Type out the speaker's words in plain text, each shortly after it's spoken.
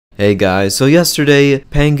Hey guys, so yesterday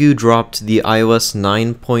Pangu dropped the iOS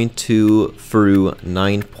 9.2 through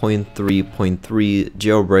 9.3.3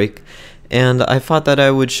 jailbreak, and I thought that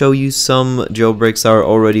I would show you some jailbreaks that are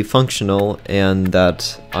already functional and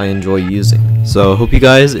that I enjoy using. So hope you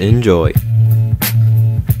guys enjoy.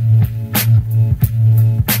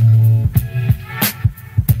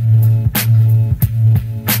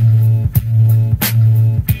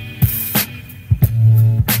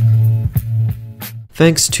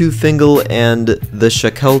 Thanks to Fingal and the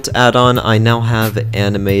Shakelt add-on, I now have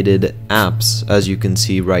animated apps, as you can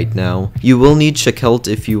see right now. You will need Shakelt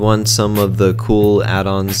if you want some of the cool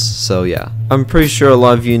add-ons, so yeah. I'm pretty sure a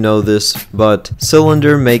lot of you know this, but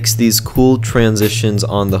Cylinder makes these cool transitions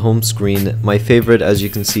on the home screen. My favorite, as you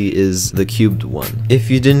can see, is the cubed one. If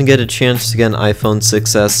you didn't get a chance to get an iPhone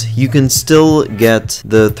 6s, you can still get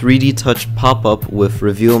the 3D Touch pop-up with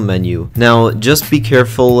Reveal menu. Now, just be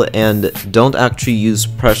careful and don't actually use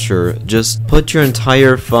pressure. Just put your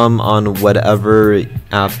entire thumb on whatever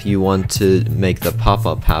app you want to make the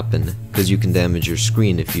pop-up happen, because you can damage your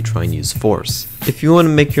screen if you try and use force. If you want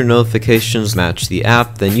to make your notifications match the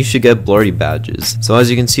app, then you should get blurry badges. So as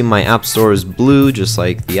you can see, my app store is blue, just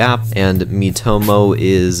like the app, and Mitomo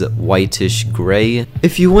is whitish gray.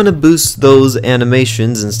 If you want to boost those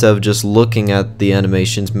animations instead of just looking at the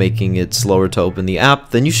animations making it slower to open the app,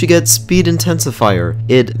 then you should get speedintensifier.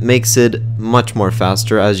 It makes it much more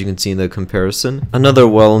faster, as you can see in the comparison. Another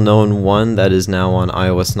well-known one that is now on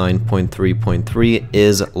iOS 9.3.3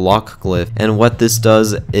 is LockCliff, and what this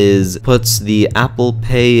does is puts the Apple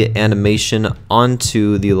Pay animation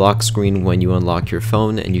onto the lock screen when you unlock your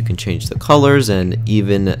phone, and you can change the colors and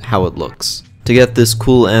even how it looks. To get this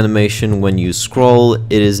cool animation when you scroll, it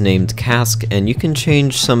is named Cask, and you can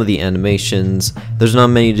change some of the animations. There's not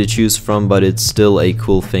many to choose from, but it's still a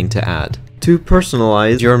cool thing to add. To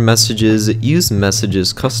personalize your messages, use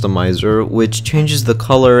MessagesCustomizer, which changes the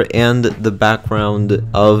color and the background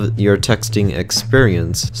of your texting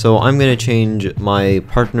experience. So I'm going to change my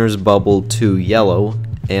partner's bubble to yellow,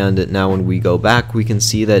 and now when we go back we can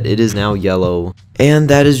see that it is now yellow. And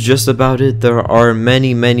that is just about it. There are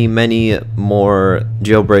many more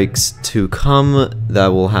jailbreaks to come that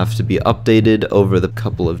will have to be updated over the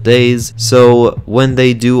couple of days. So when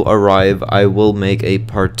they do arrive, I will make a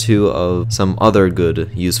part 2 of some other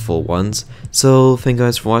good, useful ones. So thank you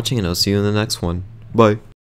guys for watching, and I'll see you in the next one. Bye.